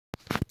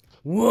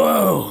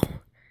Whoa!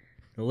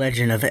 The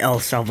legend of El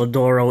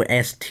Salvadoro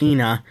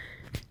Estina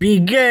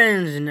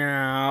begins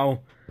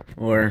now.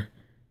 Or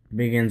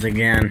begins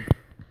again.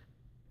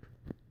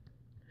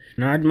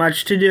 Not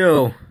much to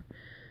do,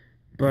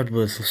 but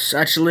with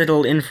such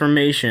little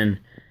information,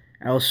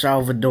 El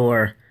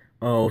Salvador,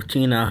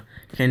 Tina,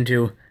 can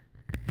do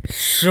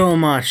so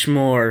much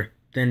more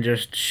than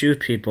just shoot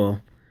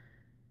people.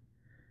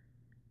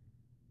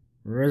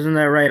 Isn't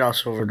that right, El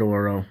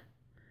Salvadoro?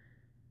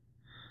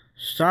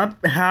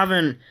 Stop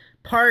having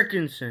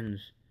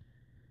Parkinson's.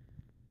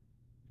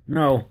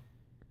 No,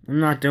 I'm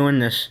not doing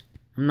this.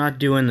 I'm not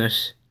doing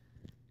this.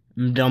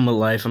 I'm done with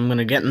life. I'm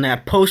gonna get in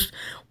that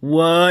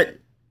What?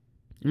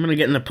 I'm gonna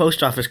get in the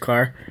post office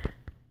car.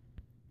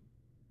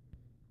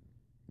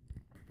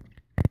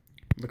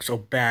 Looks so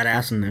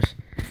badass in this.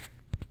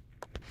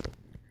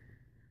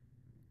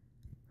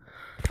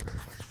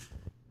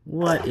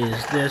 What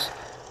is this?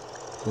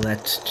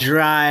 Let's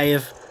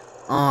drive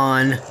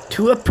on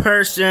to a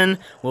person.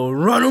 We'll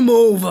run him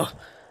over.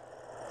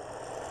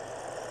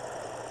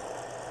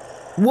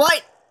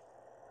 What?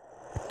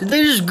 Did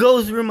they just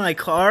go through my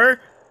car?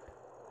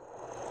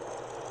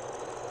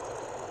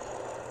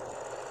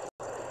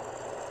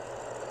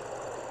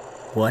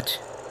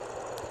 What?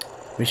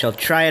 We shall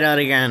try it out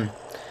again.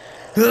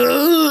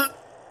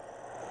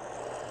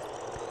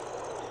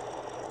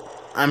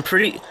 I'm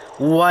pretty...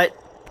 What?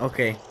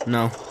 Okay,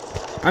 no.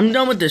 I'm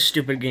done with this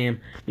stupid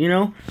game. You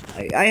know,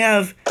 I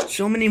have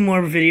so many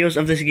more videos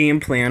of this game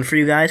planned for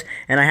you guys,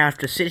 and I have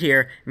to sit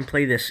here and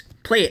play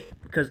it,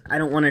 because I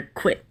don't want to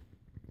quit,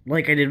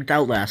 like I did with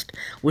Outlast,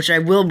 which I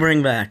will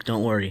bring back,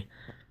 don't worry.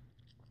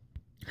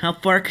 How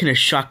far can a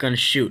shotgun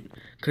shoot?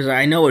 Because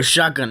I know a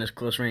shotgun is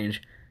close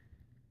range.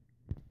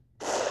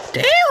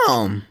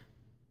 Damn!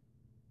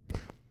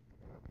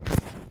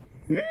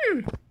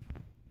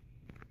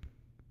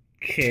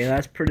 Okay,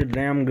 that's pretty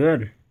damn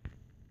good.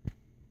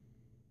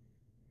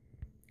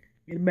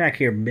 Get back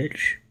here,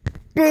 bitch.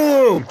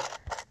 Boom!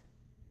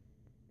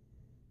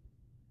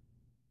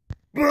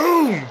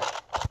 Boom!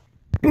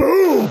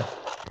 Boom!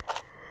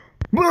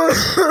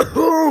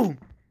 Boom!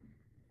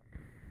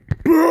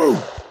 Boom!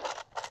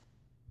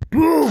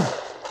 Boom!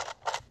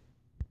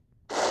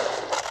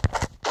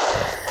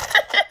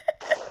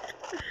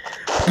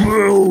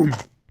 Boom!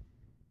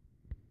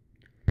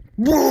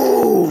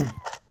 Boom!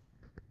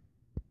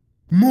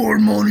 More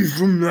money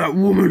from that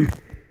woman.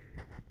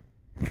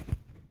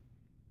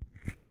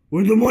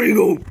 Where'd the money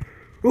go?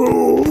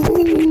 Oh!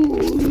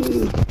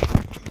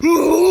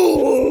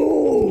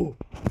 Oh!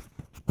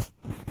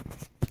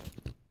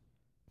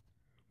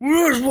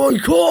 Where's my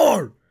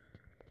car?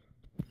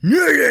 Need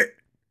it!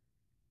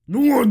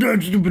 Don't want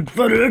that stupid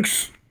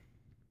FedEx.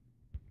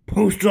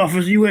 Post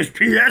Office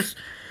USPS.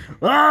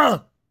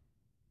 Ah!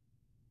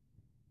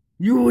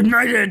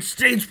 United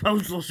States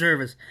Postal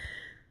Service.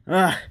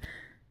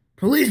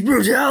 Police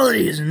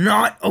brutality is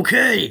not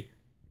okay.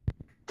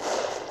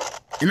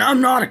 And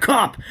I'm not a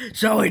cop,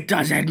 so it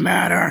doesn't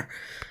matter.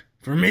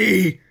 For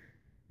me.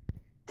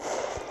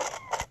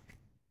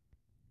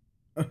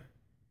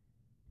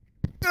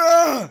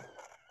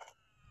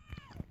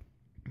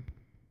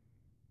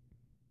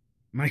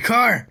 My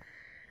car.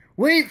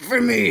 Wait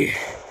for me.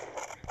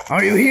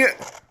 Are you here?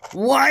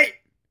 What?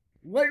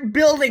 What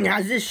building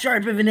has this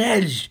sharp of an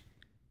edge?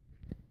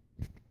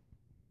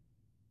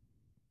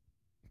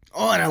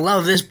 Oh, and I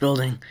love this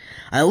building.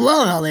 I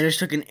love how they just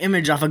took an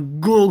image off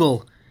of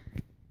Google.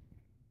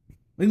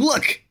 Like,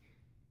 look.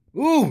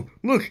 Ooh,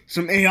 look,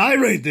 some AI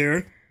right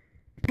there.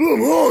 Boom,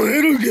 oh,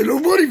 they don't get no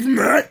money from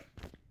that.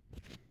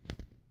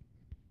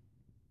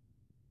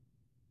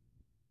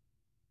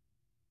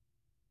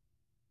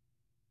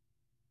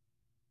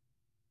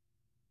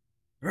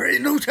 There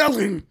ain't no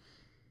telling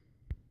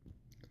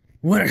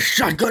what a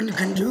shotgun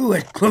can do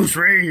at close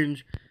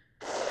range.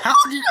 How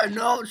did I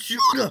not shoot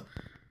a...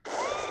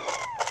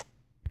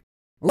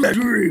 Let's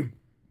dream.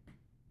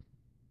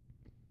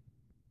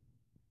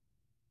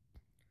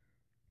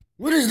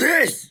 What is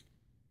this?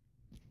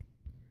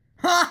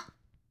 Huh?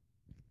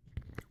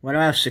 Why do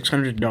I have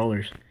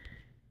 $600?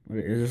 What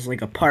is this,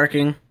 like a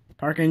parking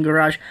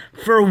garage?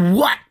 For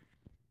what?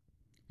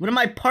 What am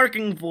I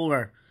parking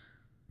for?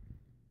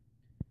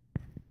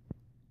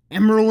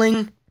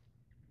 Emeralding?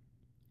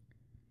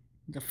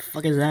 What the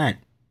fuck is that?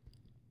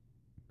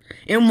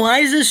 And why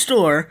is this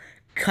store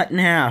cut in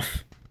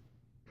half?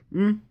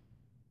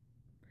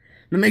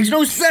 That makes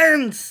no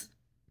sense!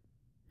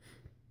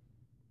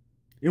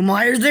 And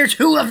why is there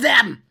two of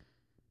them?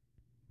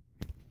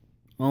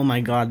 Oh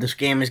my god, this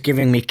game is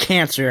giving me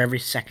cancer every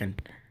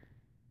second.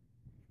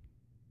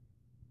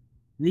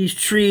 These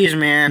trees,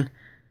 man.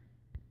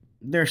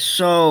 They're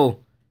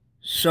so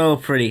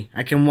pretty.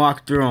 I can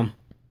walk through them.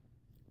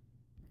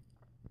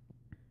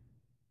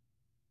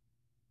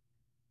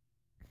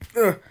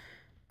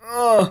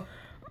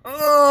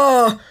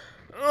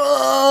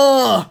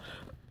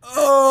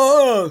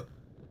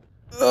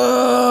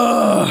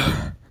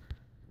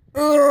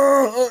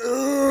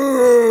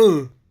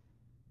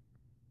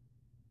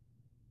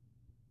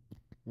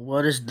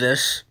 What is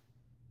this?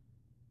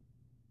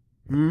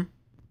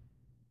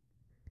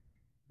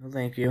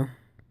 Thank you.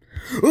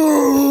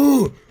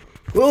 Oh!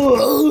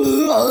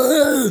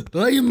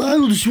 I am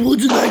Arnold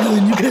Schwarzenegger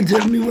and you can't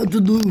tell me what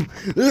to do.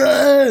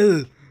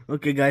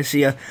 Okay, guys,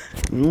 see ya.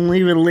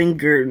 Leave a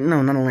link, or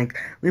no, not a link.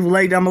 Leave a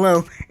like down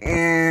below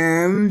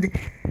and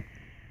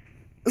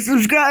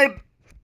subscribe.